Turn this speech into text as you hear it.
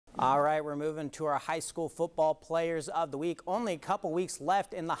All right, we're moving to our high school football players of the week. Only a couple weeks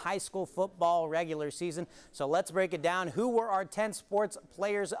left in the high school football regular season, so let's break it down. Who were our 10 sports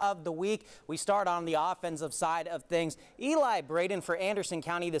players of the week? We start on the offensive side of things. Eli Braden for Anderson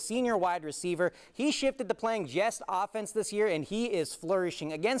County, the senior wide receiver. He shifted to playing just offense this year, and he is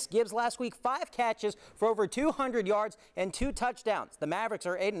flourishing. Against Gibbs last week, 5 catches for over 200 yards and 2 touchdowns. The Mavericks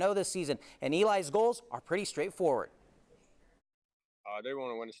are 8-0 this season, and Eli's goals are pretty straightforward. They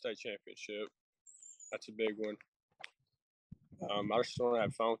want to win the state championship. That's a big one. I just want to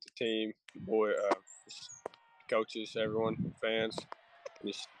have fun with the team, coaches, everyone, fans,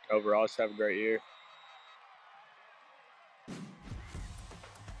 and just overall just have a great year.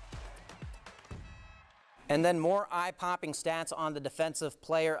 And then more eye-popping stats on the defensive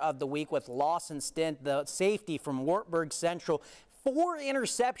player of the week with Lawson Stint, the safety from Wartburg Central. 4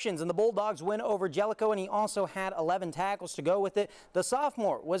 interceptions in the Bulldogs win over Jellicoe, and he also had 11 tackles to go with it. The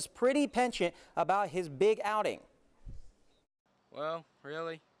sophomore was pretty penchant about his big outing. Well,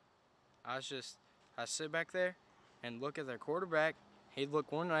 really, I sit back there and look at their quarterback. He'd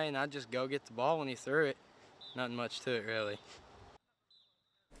look one way, and I'd just go get the ball when he threw it. Nothing much to it, really.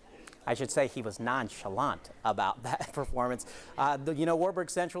 I should say he was nonchalant about that performance.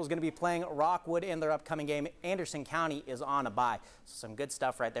 Wartburg Central is going to be playing Rockwood in their upcoming game. Anderson County is on a bye. So some good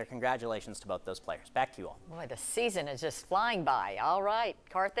stuff right there. Congratulations to both those players. Back to you all. Boy, the season is just flying by. All right,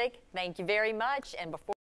 Karthik, thank you very much. And before